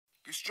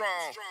Be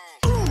strong.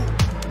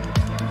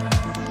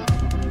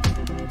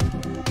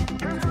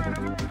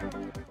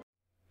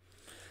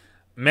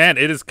 Man,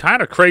 it is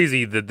kind of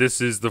crazy that this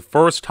is the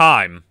first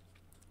time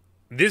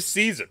this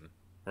season,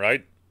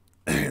 right?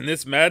 In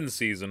this Madden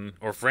season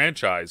or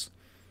franchise,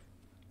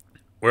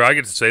 where I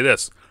get to say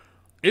this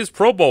is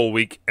Pro Bowl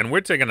week, and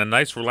we're taking a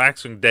nice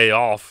relaxing day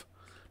off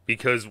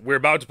because we're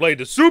about to play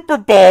the Super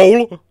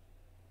Bowl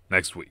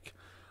next week.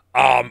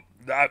 I'm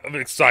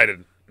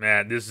excited,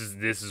 man. This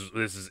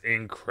is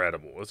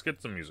incredible. Let's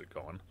get some music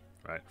going,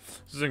 right?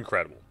 This is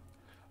incredible.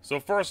 So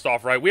first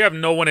off, right, we have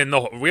no one in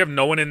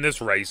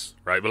this race,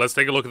 right? But let's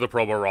take a look at the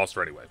Pro Bowl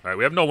roster anyway, right?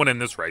 We have no one in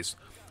this race,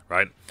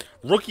 right?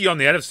 Rookie on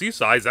the NFC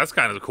side, that's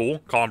kind of cool.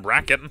 Colin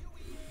Brackett,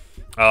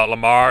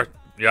 Lamar,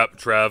 yep,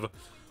 Trev,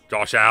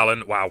 Josh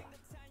Allen, wow.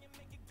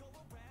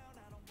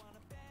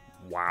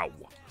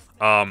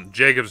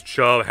 Jacobs,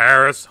 Chubb,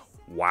 Harris,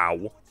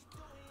 wow.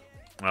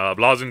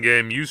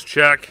 Blasingame,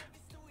 Juszczyk,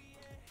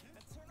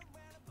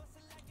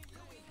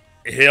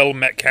 Hill,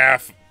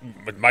 Metcalf,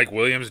 Mike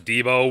Williams,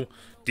 Debo,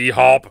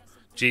 D-Hop.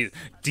 Jeez,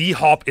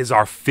 D-Hop is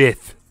our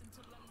 5th.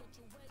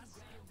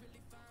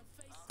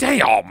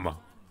 Damn.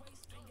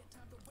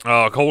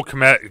 Cole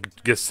Kmet,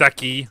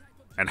 Gesicki,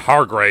 and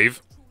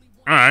Hargrave.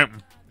 All right.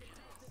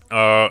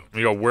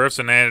 You got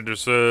Wilson,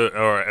 Anderson,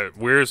 or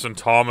Wilson,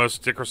 Thomas,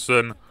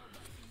 Dickerson,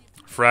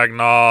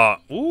 Fragna.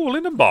 Ooh,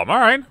 Lindenbaum. All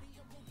right.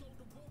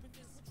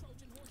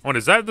 What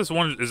is that? This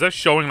one is that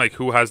showing like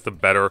who has the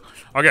better?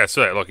 Okay,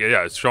 so look,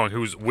 yeah, it's showing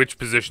which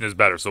position is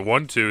better. So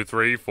 1, 2,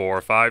 3,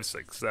 4, 5,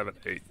 6, 7,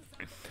 8,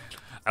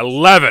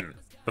 11.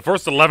 The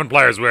first 11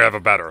 players we have a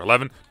better.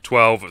 11,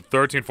 12,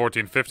 13,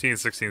 14, 15,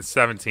 16,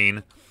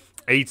 17,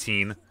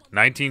 18,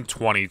 19,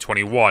 20,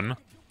 21.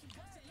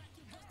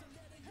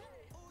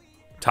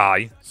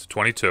 Tie. It's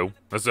 22.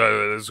 Let's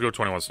go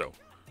 21 still.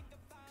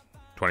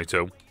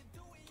 22.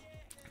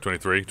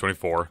 23,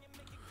 24,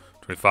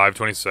 25,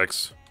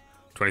 26.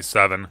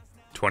 27,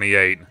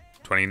 28,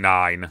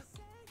 29,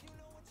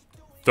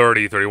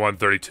 30, 31,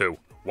 32.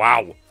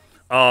 Wow.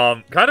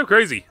 Kind of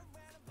crazy.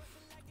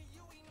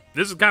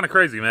 This is kind of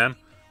crazy, man.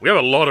 We have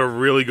a lot of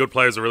really good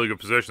players at really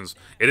good positions.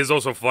 It is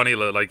also funny,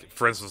 like,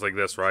 for instance, like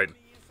this, right?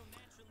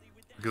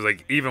 Because,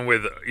 like, even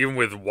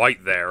with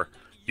White there,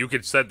 you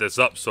could set this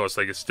up so it's,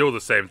 like, it's still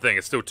the same thing.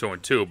 It's still 2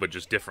 and 2, but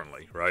just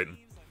differently, right?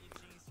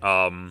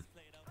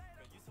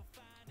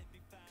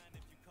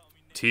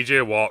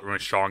 TJ Watt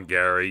and Sean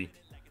Gary.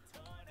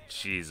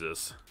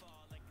 Jesus.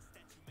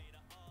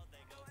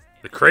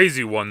 The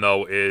crazy one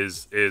though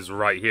is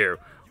right here.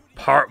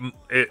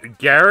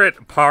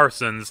 Garrett,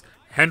 Parsons,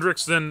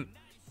 Hendrickson,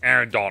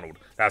 Aaron Donald.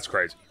 That's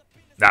crazy.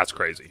 That's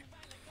crazy.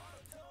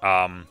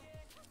 But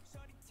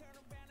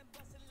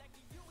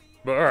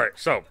alright,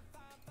 so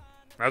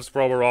that's the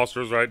Pro Bowl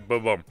rosters, right?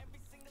 Boom, boom.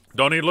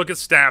 Don't need to look at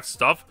staff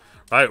stuff.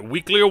 Right?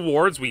 Weekly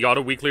awards. We got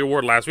a weekly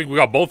award last week. We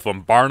got both of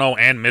them. Barno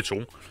and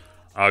Mitchell.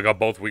 Got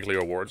both weekly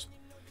awards.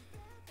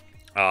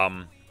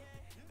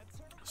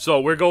 So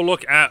we're going to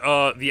look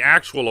at the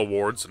actual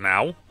awards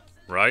now,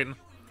 right?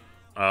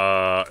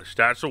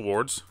 Stats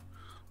awards.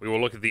 We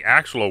will look at the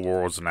actual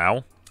awards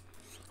now.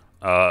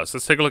 So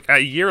let's take a look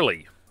at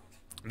yearly.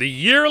 The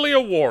yearly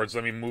awards.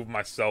 Let me move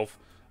myself.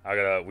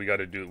 We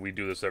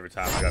do this every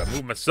time. I gotta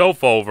move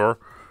myself over,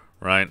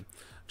 right?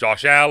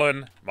 Josh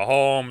Allen,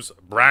 Mahomes,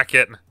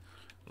 Brackett,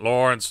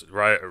 Lawrence,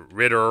 right?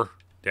 Ritter,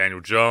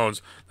 Daniel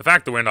Jones. The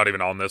fact that we're not even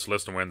on this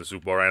list and we're in the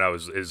Super Bowl right now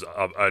is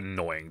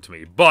annoying to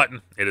me. But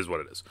it is what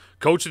it is.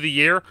 Coach of the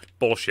Year?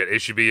 Bullshit.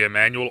 It should be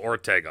Emmanuel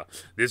Ortega.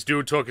 This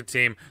dude took a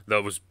team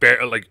that was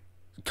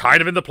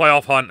kind of in the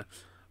playoff hunt.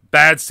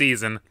 Bad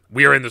season.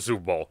 We are in the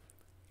Super Bowl.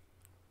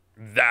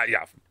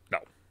 Yeah.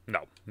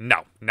 No.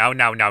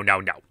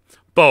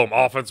 Boom.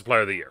 Offensive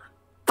Player of the Year.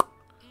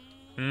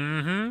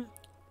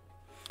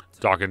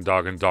 Talking.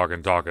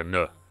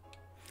 No.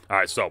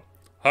 Alright, so.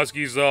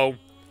 Huskies, though.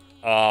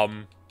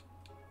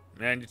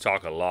 Man, you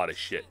talk a lot of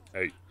shit.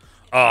 Hey.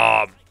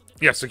 Yeah,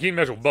 Shaquem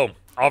Mitchell, boom.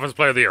 Offensive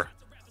Player of the Year.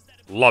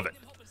 Love it.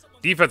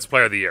 Defensive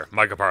Player of the Year,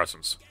 Micah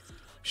Parsons.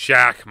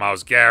 Shaq,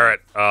 Myles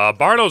Garrett.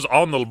 Barno's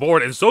on the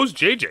board, and so's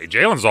JJ.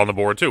 Jalen's on the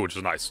board, too, which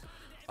is nice.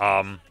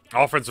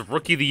 Offensive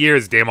Rookie of the Year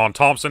is Damon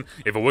Thompson.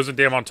 If it wasn't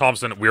Damon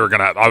Thompson,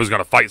 I was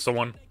gonna fight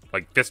someone.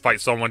 Like, fist fight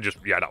someone.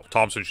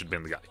 Thompson should have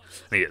been the guy.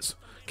 And he is.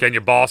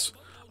 Kenya Boss,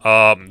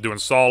 doing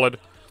solid.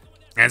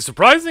 And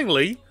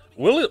surprisingly,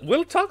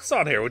 Will Tuck's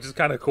on here, which is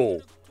kind of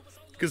cool.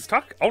 Because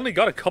Tuck only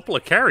got a couple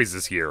of carries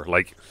this year.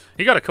 Like,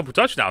 he got a couple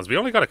touchdowns, but he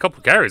only got a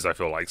couple carries, I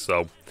feel like.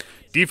 So,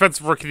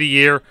 Defensive Rookie of the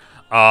Year.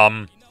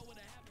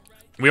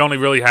 We only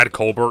really had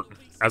Colbert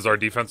as our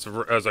defensive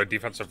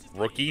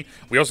rookie.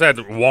 We also had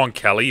Juan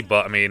Kelly,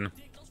 but, I mean,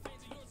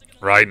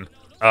 right?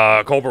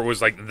 Colbert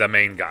was, like, the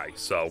main guy.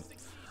 So,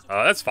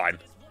 that's fine.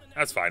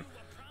 That's fine.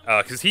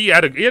 Because he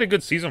had a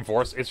good season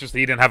for us. It's just that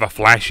he didn't have a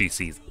flashy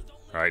season.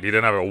 Right? He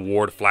didn't have an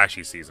award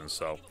flashy season,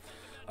 so.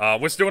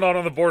 We're still not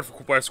on the board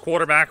for best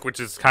quarterback, which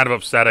is kind of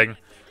upsetting.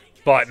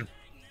 But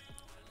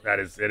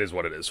it is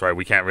what it is, right?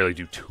 We can't really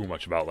do too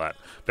much about that.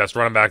 Best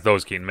running back, though,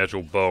 is Keaton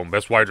Mitchell. Boom.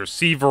 Best wide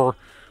receiver,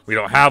 We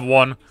don't have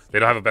one. They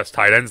don't have a best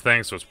tight ends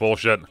thing, so it's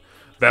bullshit.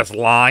 Best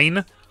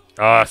line.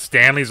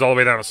 Stanley's all the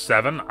way down to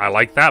 7. I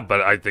like that,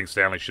 but I think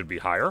Stanley should be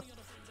higher.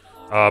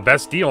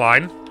 Best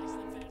D-line.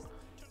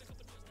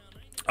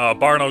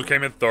 Barno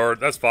came in 3rd.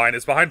 That's fine.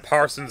 It's behind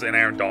Parsons and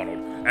Aaron Donald.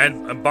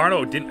 And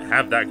Barno didn't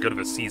have that good of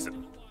a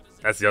season.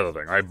 That's the other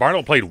thing, right?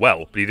 Barno played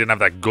well, but he didn't have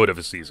that good of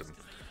a season.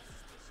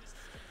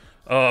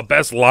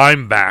 Best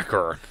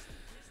linebacker.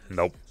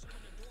 Nope.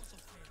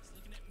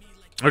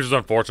 Which is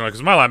unfortunate,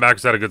 because my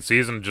linebackers had a good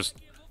season, just...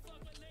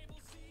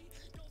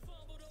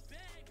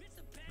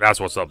 That's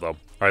what's up, though.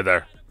 Right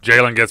there.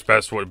 Jalen gets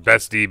best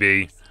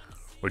DB.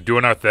 We're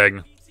doing our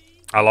thing.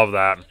 I love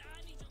that.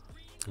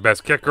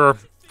 Best kicker.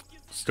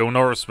 Still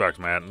no respect,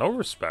 man. No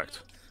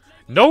respect.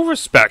 No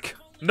respect.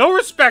 No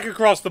respect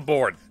across the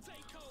board.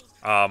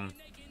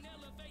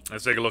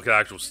 Let's take a look at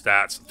actual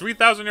stats.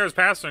 3,000 yards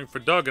passing for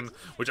Duggan,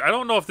 which I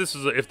don't know if this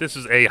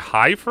is a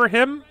high for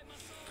him.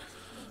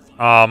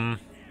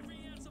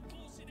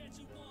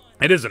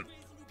 It isn't.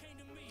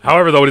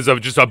 However, though, it is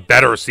just a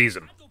better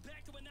season.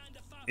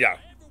 Yeah.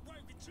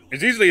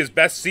 It's easily his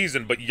best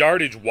season, but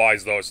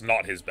yardage-wise, though, it's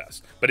not his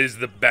best. But it is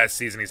the best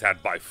season he's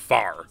had by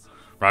far,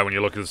 right, when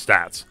you look at the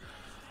stats.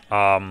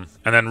 And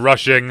then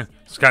rushing,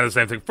 it's kind of the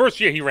same thing. First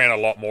year, he ran a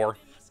lot more.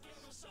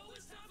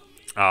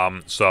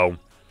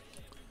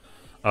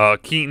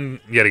 Keaton,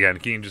 yet again,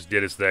 Keaton just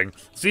did his thing.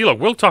 See, look,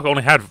 Will Tuck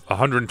only had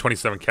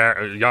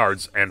 127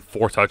 yards and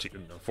 4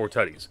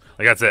 tutties.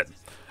 Like, that's it.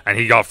 And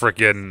he got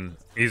freaking...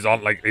 He's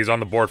on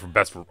the board for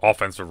best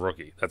offensive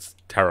rookie. That's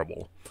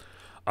terrible.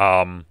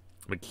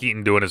 But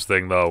Keaton doing his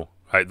thing, though.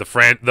 Right, the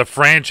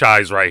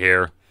franchise right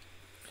here.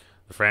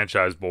 The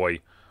franchise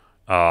boy.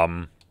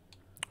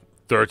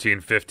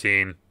 13,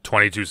 15,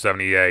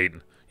 2278.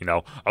 You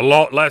know, a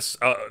lot less,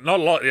 not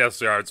a lot less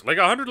yards. Like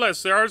 100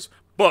 less yards,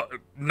 but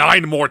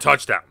 9 more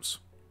touchdowns.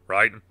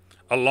 Right?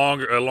 A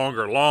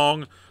longer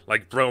long.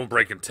 Like,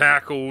 breaking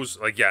tackles.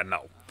 Like, yeah,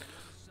 no.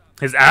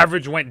 His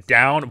average went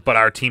down, but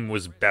our team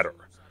was better.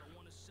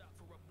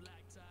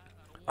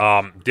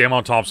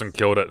 Damon Thompson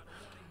killed it.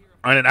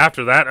 And then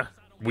after that,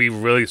 we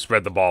really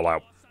spread the ball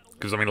out.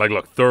 Because, I mean, like,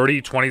 look,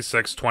 30,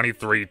 26,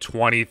 23,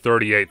 20,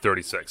 38,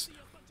 36.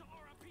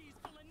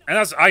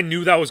 And I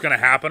knew that was going to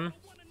happen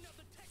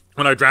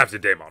when I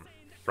drafted Damon.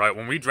 Right?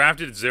 When we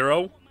drafted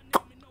 0,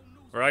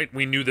 right,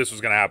 we knew this was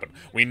going to happen.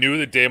 We knew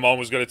that Damon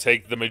was going to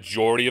take the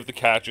majority of the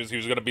catches. He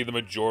was going to be the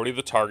majority of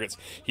the targets.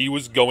 He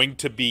was going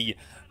to be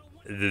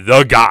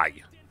the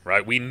guy.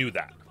 Right? We knew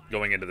that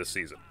going into the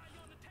season.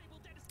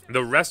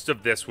 The rest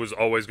of this was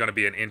always going to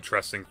be an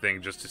interesting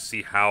thing just to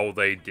see how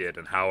they did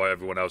and how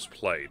everyone else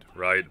played,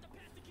 right?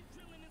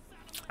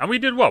 And we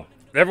did well.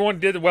 Everyone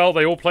did well.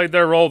 They all played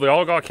their role. They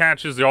all got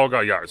catches. They all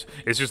got yards.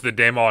 It's just that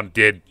Damon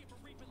did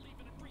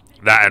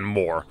that and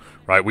more,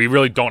 right? We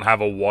really don't have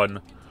a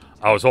 1.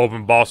 I was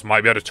hoping Boss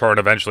might be able to turn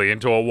eventually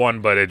into a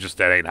 1, but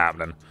that ain't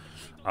happening.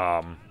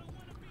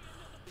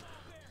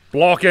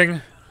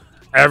 Blocking.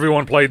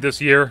 Everyone played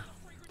this year.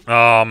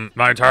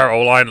 My entire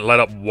O-line let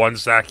up 1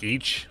 sack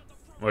each,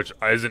 which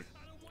isn't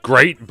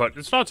great, but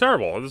it's not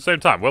terrible at the same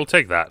time. We'll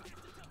take that.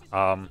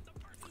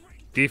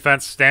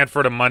 Defense,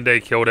 Stanford and Monday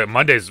killed it.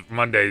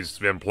 Monday's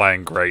been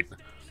playing great.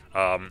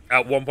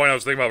 At one point, I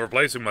was thinking about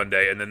replacing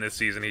Monday, and then this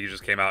season he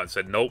just came out and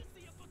said, nope.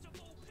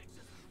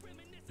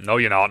 No,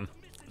 you're not.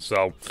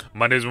 So,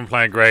 Monday's been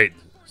playing great.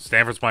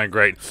 Stanford's playing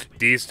great.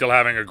 D's still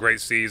having a great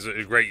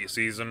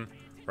season,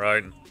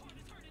 right?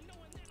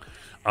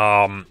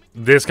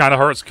 This kind of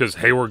hurts because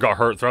Hayward got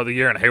hurt throughout the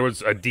year, and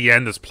Hayward's a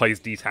DN that plays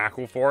D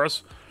tackle for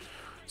us.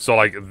 So,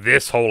 like,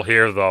 this hole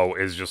here, though,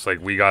 is just like,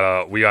 we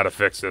gotta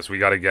fix this. We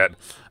gotta get,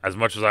 as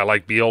much as I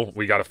like Beal,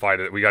 we gotta fight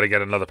it. We gotta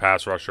get another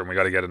pass rusher, and we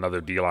gotta get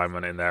another D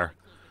lineman in there.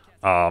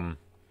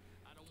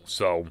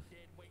 So,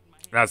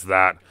 that's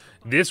that.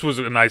 This was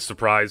a nice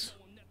surprise.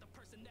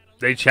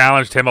 They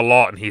challenged him a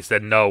lot, and he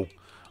said no.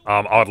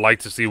 I would like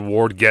to see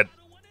Ward get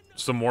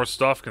some more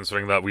stuff,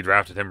 considering that we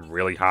drafted him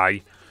really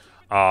high.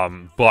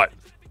 But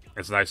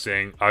it's nice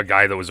seeing a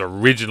guy that was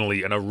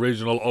originally an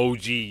original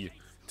OG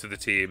to the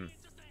team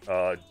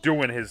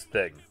doing his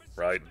thing,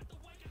 right?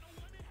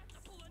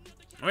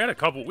 We had a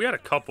couple.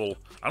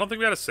 I don't think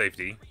we had a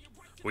safety.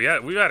 We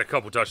had a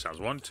couple touchdowns.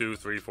 1, 2,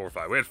 3, 4,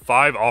 5. We had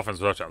 5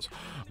 offensive touchdowns.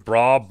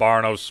 Bra,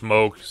 Barno,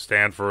 Smoke,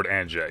 Stanford,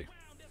 and Jay.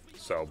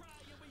 So,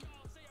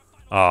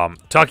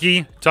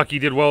 Tucky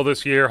did well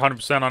this year.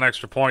 100% on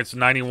extra points.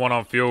 91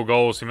 on field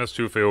goals. He missed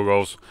 2 field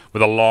goals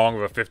with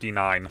a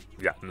 59.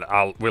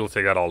 Yeah, we'll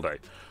take that all day.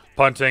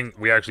 Punting,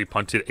 we actually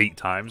punted 8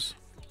 times.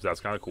 So that's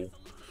kind of cool.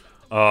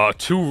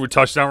 2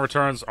 touchdown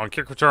returns on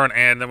kick return,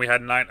 and then we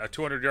had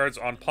 200 yards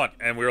on punt,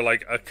 and we were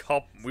like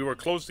we were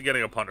close to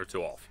getting a punt or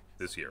 2 off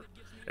this year.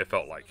 It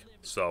felt like.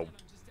 So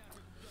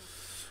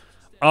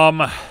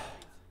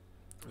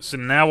so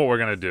now what we're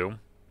gonna do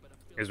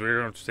is we're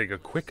going to take a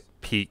quick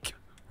peek,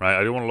 right?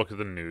 I do want to look at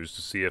the news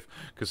to see if,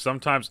 because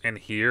sometimes in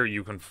here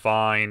you can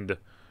find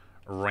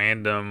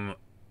random,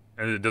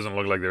 and it doesn't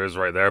look like there is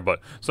right there, but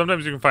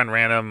sometimes you can find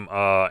random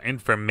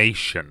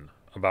information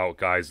about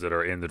guys that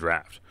are in the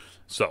draft.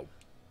 So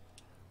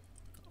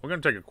we're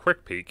going to take a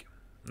quick peek.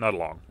 Not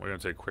long. We're going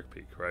to take a quick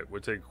peek, right?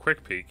 We'll take a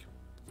quick peek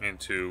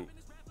into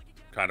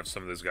kind of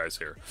some of these guys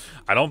here.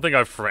 I don't think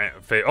I've...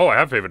 Oh, I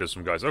have favorited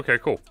some guys. Okay,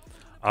 cool.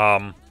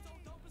 So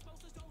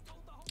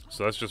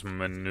let's just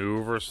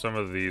maneuver some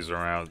of these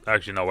around.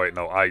 Actually, no, wait,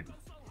 no. I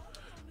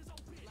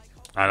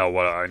know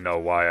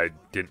why I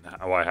didn't...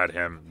 Why I had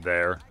him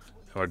there.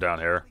 We're down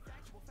here.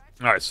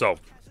 Alright, so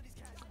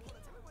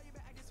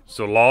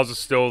Laws is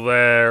still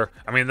there.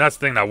 I mean, that's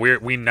the thing now.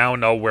 We now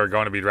know we're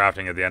going to be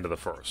drafting at the end of the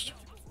first.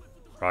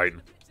 Right?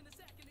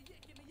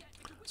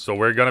 So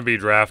we're going to be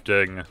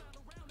drafting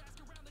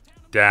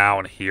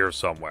down here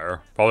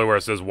somewhere. Probably where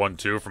it says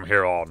 1-2 from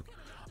here on.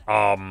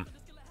 I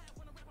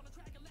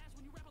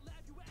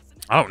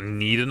don't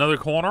need another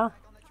corner.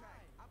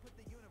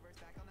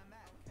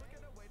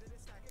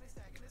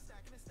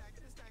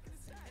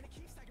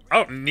 I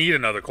don't need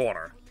another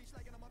corner.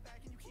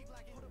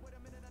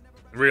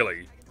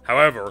 Really.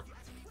 However,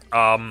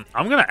 I'm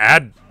gonna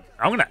add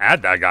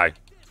that guy.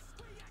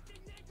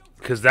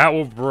 Because that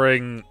will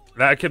bring...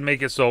 That could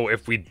make it so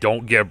if we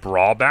don't get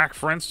Brawl back,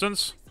 for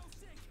instance,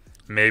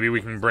 maybe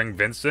we can bring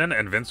Vince in,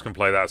 and Vince can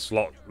play that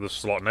slot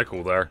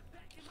nickel there.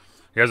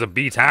 He has a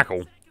B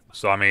tackle.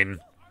 So, I mean...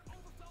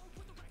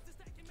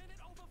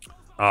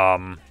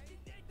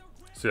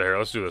 See here,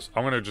 let's do this.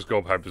 I'm gonna just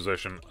go by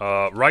position.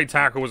 Right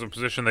tackle was a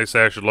position they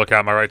say I should look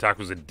at. My right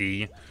tackle was a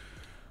D.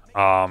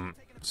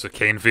 So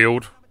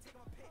Canefield.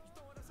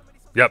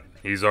 Yep,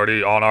 he's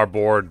already on our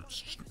board.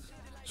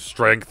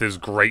 Strength is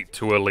great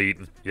to elite.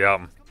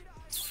 Yep.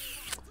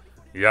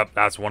 Yep,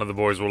 that's one of the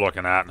boys we're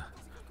looking at.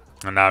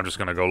 And now I'm just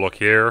gonna go look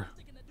here.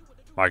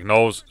 Mike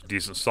knows,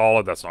 decent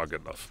solid. That's not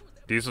good enough.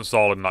 Decent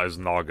solid is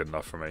not good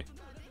enough for me.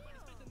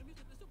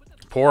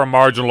 Poor and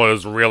marginal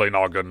is really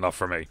not good enough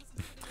for me.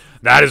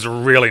 That is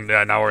really...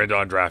 Now we're into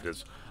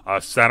undrafteds.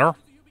 Center.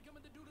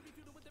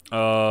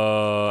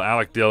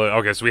 Alec Dillon.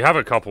 Okay, so we have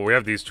a couple. We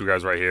have these two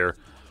guys right here.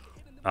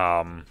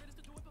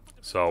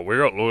 So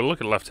we'll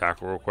look at left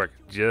tackle real quick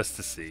just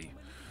to see.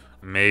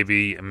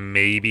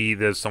 Maybe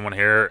there's someone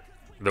here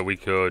that we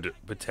could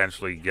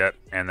potentially get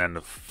and then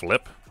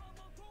flip.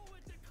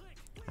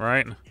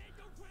 Right?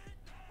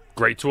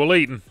 Great to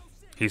elite.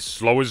 He's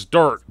slow as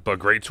dirt, but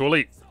great to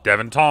elite.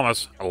 Devin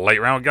Thomas, a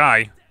late round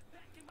guy.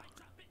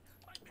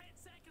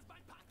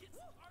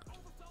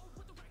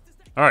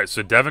 Alright,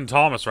 so Devin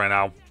Thomas right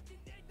now.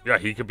 Yeah,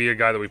 he could be a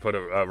guy that we put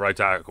at right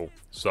tackle.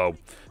 So,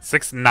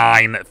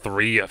 6'9",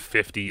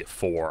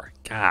 354.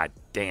 God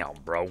damn,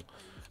 bro.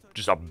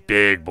 Just a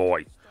big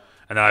boy.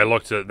 And then I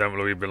looked at them.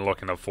 We've been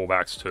looking at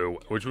fullbacks too,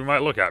 which we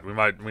might look at. We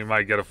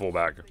might get a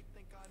fullback.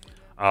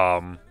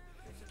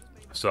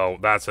 So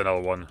that's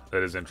another one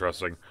that is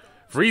interesting.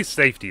 Free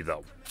safety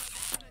though.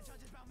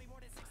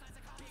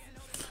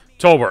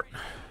 Tolbert.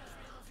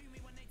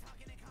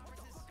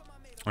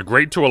 A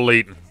great to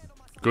elite.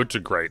 Good to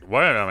great.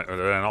 Why did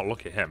I not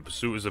look at him?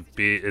 Pursuit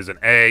is an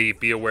A.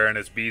 B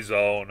awareness. B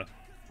zone.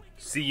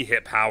 C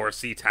hit power.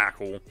 C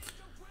tackle.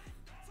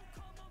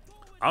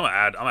 I'm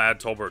gonna add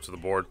Tolbert to the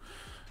board.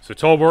 So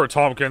Tolbert,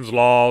 Tompkins,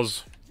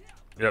 Laws.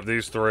 Yep,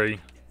 these three.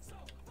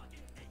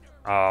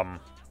 I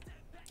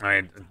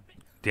mean,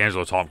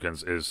 D'Angelo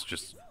Tompkins is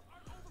just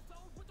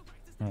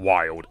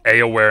wild. A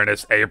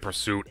awareness, A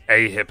pursuit,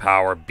 A hit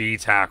power, B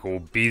tackle,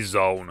 B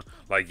zone.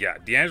 Like, yeah,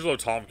 D'Angelo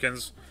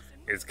Tompkins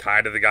is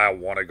kind of the guy I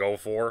want to go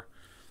for,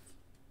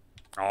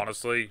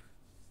 honestly.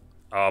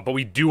 But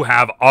we do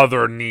have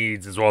other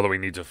needs as well that we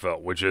need to fill,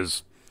 which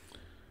is...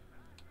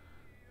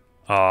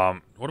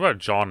 what about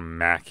John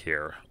Mack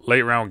here?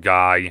 Late round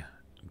guy,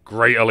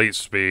 great elite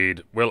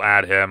speed. We'll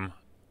add him.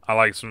 I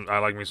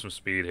like me some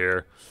speed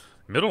here.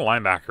 Middle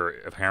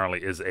linebacker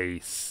apparently is a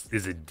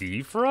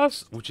D for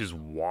us, which is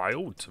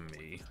wild to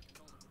me.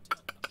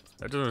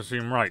 That doesn't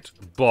seem right.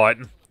 But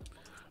with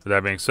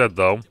that being said,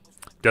 though,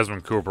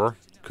 Desmond Cooper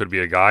could be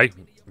a guy.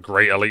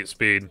 Great elite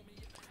speed.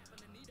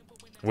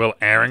 Will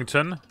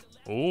Arrington.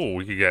 Ooh,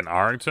 we could get an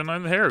Arrington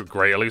in here.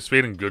 Great elite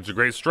speed and good to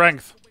great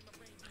strength.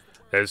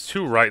 There's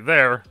two right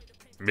there.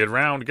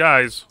 Mid-round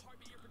guys.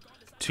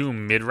 Two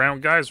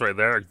mid-round guys right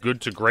there.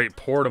 Good to great.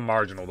 Poor to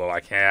marginal, though. I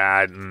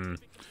can't...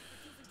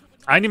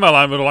 I need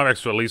my middle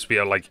linebackers to at least be,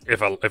 like,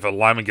 if a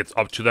lineman gets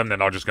up to them, they're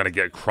not just going to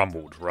get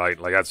crumbled, right?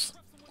 Like, that's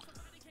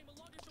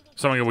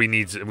something that we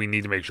need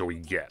to make sure we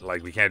get.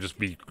 Like, we can't just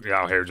be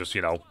out here just,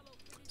 you know,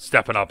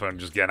 stepping up and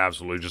just getting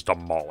absolutely just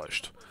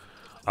demolished.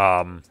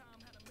 So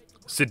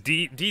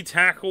D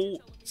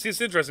tackle... See,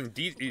 it's interesting.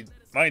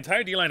 My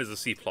entire D-line is a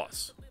C+.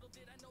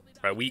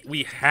 Right,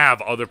 we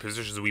have other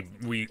positions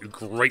we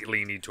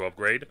greatly need to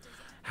upgrade.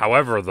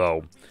 However,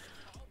 though,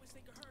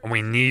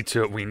 we need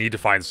to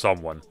find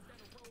someone.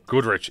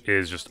 Goodrich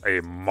is just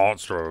a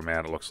monster of a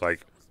man, it looks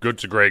like. Good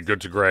to great,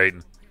 good to great.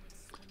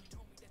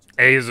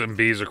 A's and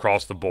B's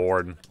across the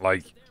board.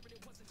 Like,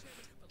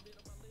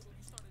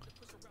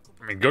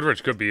 I mean,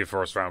 Goodrich could be a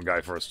first-round guy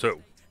for us,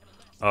 too.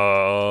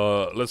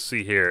 Let's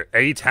see here.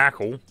 A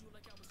tackle.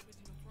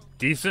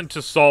 Decent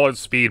to solid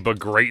speed, but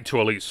great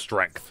to elite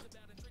strength.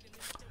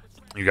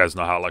 You guys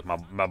know how I like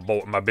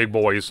my big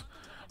boys.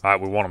 All right,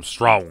 we want them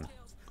strong.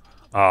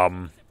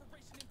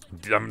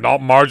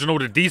 Not marginal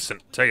to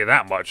decent. Tell you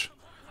that much.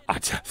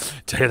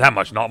 Tell you that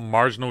much. Not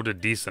marginal to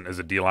decent is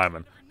a D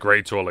lineman.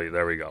 Great to elite.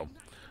 There we go.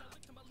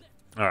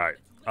 All right.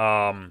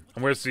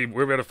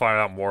 We're gonna find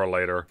out more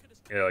later,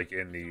 like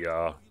in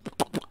the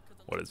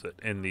what is it?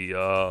 In the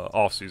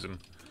off season.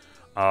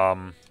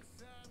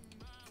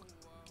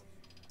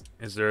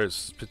 Is there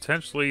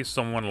potentially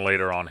someone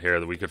later on here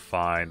that we could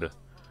find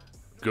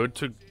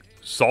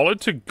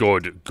solid to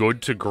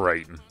good to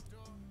great?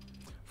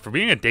 For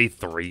being a day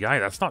 3 guy,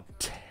 that's not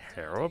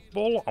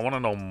terrible. I want to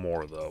know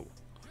more though.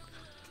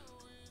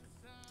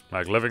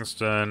 Like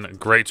Livingston,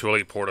 great to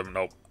elite Portum.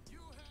 Nope.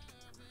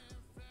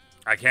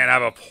 I can't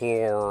have a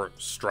poor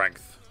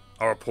strength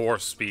or a poor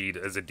speed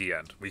as a D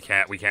end. We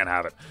can't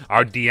have it.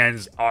 Our D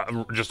ends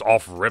are just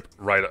off rip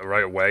right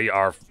away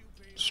are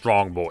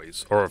strong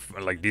boys or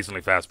like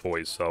decently fast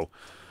boys. So,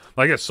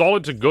 like a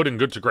solid to good and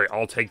good to great.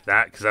 I'll take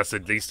that because that's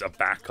at least a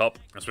backup,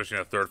 especially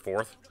in a third,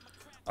 fourth.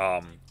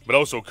 But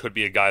also could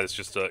be a guy that's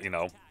just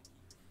a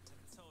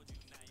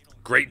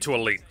great to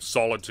elite,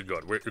 solid to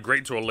good. We're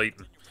great to elite.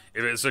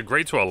 If it's a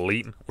great to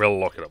elite, we'll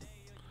look at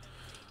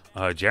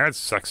him. Jared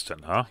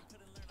Sexton, huh?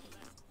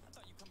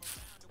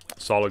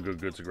 Solid,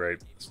 good to great.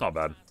 It's not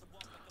bad.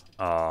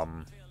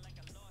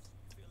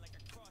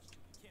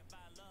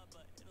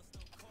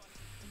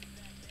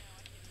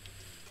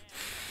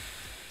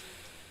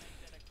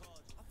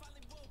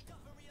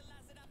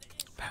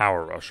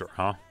 Power rusher,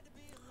 huh?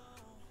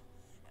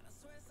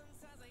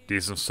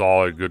 Decent,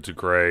 solid, good to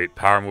great.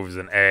 Power move is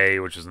an A,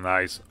 which is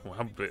nice.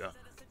 How big?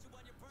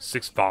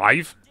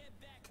 6'5".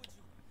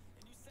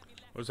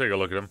 Let's take a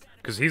look at him,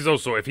 because he's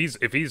also if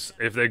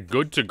they're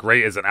good to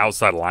great as an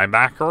outside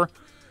linebacker,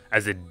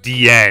 as a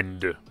D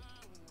end,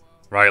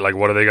 right? Like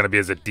what are they gonna be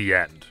as a D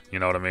end? You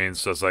know what I mean?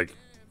 So it's like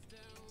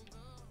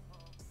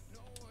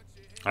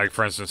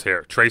for instance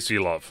here, Tracy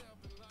Love,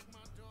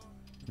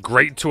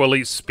 great to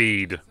elite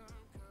speed,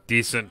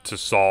 decent to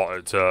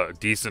solid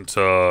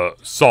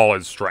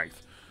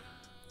strength.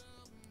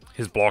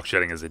 His block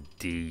shedding is a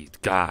D.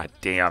 God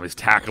damn, his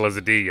tackle is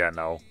a D. Yeah,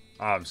 no.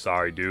 I'm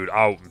sorry, dude.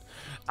 I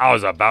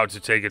was about to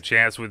take a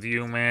chance with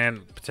you,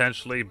 man,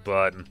 potentially,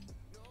 but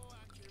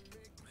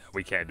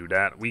we can't do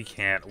that. We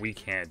can't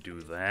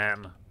do that.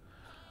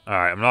 All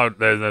right,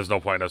 there's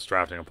no point in us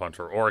drafting a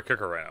punter or a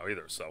kicker right now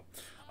either. So,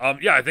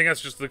 yeah, I think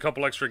that's just a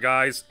couple extra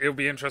guys. It'll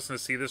be interesting to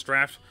see this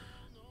draft.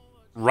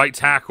 Right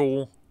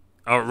tackle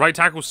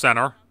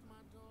center,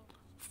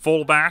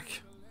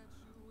 fullback,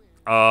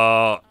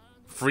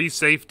 free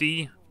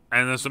safety,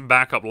 and then some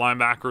backup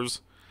linebackers,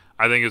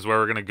 I think is where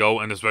we're gonna go,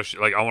 and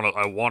especially like I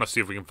want to see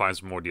if we can find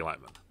some more D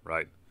linemen,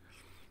 right?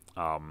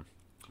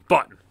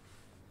 But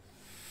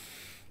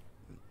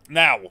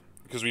now,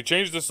 because we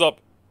changed this up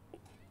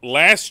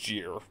last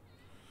year,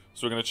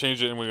 so we're gonna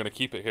change it and we're gonna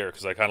keep it here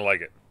because I kind of like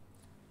it.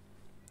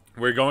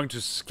 We're going to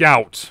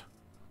scout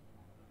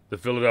the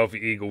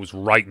Philadelphia Eagles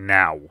right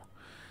now.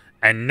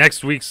 And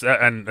next week's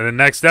and the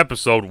next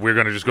episode, we're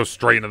gonna just go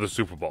straight into the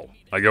Super Bowl.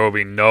 Like there will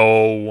be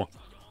no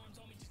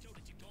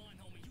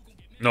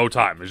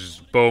time. It's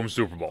just boom,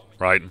 Super Bowl,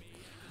 right?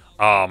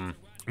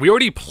 We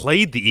already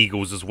played the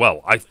Eagles as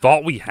well. I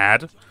thought we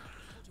had,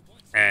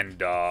 and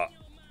then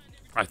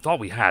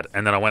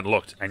I went and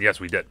looked, and yes,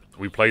 we did.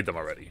 We played them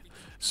already.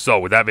 So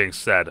with that being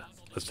said,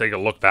 let's take a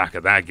look back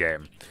at that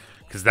game,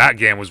 because that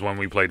game was when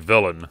we played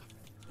Villain.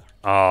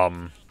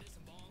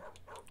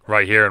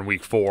 Right here in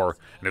week 4,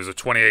 and it was a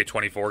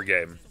 28-24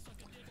 game.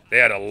 They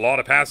had a lot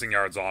of passing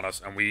yards on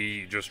us, and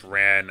we just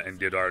ran and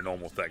did our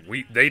normal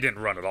thing. They didn't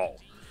run at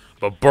all,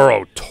 but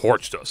Burrow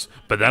torched us.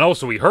 But then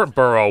also we hurt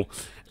Burrow,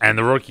 and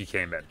the rookie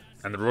came in,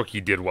 and the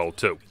rookie did well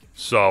too.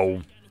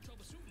 So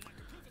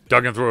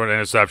Duggan threw an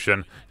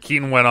interception.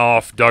 Keaton went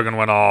off. Duggan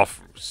went off.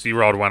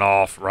 C-Rod went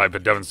off. Right,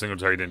 but Devin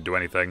Singletary didn't do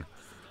anything.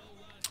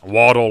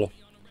 Waddle,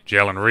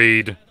 Jalen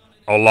Reed,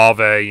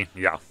 Olave,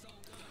 yeah.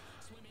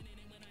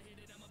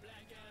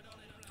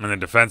 And then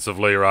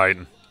defensively, right,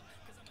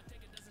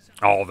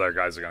 all of their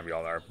guys are going to be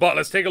all there. But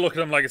let's take a look at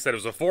them. Like I said,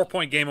 it was a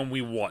 4-point game and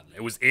we won.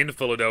 It was in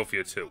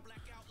Philadelphia, too.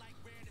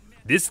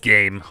 This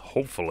game,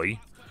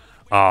 hopefully,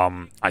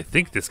 I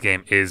think this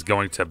game is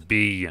going to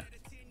be,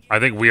 I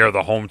think we are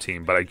the home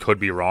team, but I could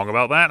be wrong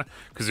about that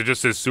because it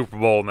just says Super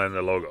Bowl and then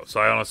the logo. So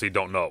I honestly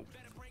don't know.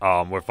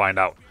 We'll find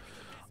out.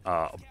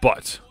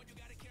 But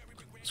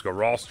let's go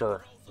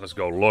roster. Let's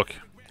go look.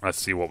 Let's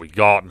see what we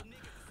got.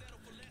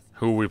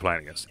 Who are we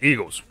playing against?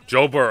 Eagles.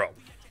 Joe Burrow.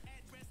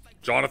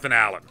 Jonathan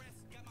Allen.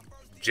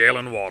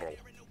 Jalen Waddle.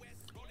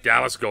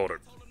 Dallas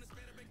Goedert.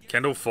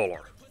 Kendall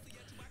Fuller.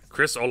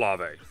 Chris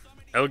Olave.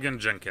 Elgin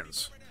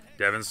Jenkins.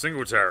 Devin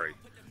Singletary.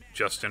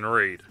 Justin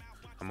Reed.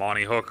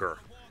 Amani Hooker.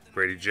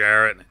 Grady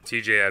Jarrett.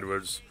 TJ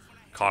Edwards.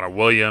 Connor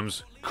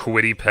Williams.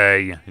 Kwity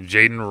Paye.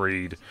 Jaden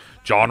Reed.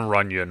 John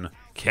Runyon.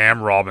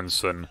 Cam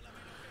Robinson.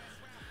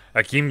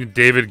 Akeem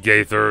Davis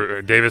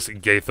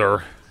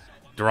Gaither.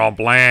 Deron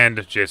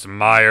Bland, Jason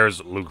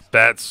Myers, Luke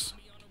Betts.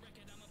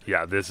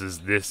 Yeah,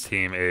 this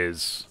team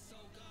is.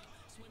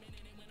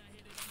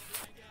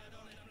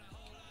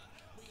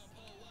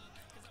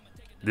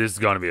 This is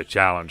going to be a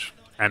challenge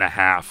and a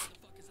half.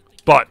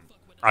 But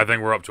I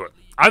think we're up to it.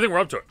 I think we're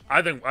up to it.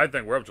 I think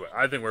we're up to it.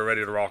 I think we're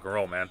ready to rock and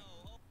roll, man.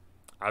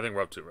 I think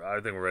we're up to it. I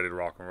think we're ready to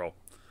rock and roll.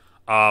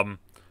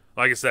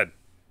 Like I said,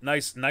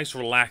 nice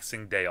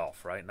relaxing day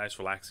off, right? Nice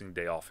relaxing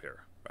day off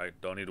here, right?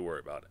 Don't need to worry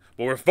about it.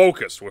 But we're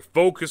focused. We're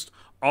focused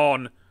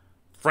on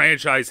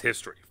franchise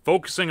history.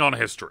 Focusing on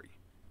history.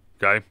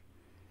 Okay?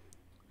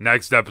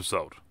 Next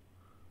episode.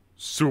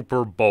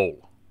 Super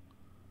Bowl.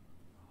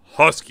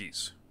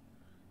 Huskies.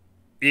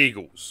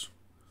 Eagles.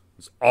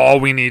 That's all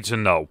we need to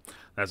know.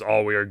 That's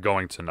all we are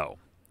going to know.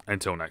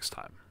 Until next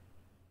time.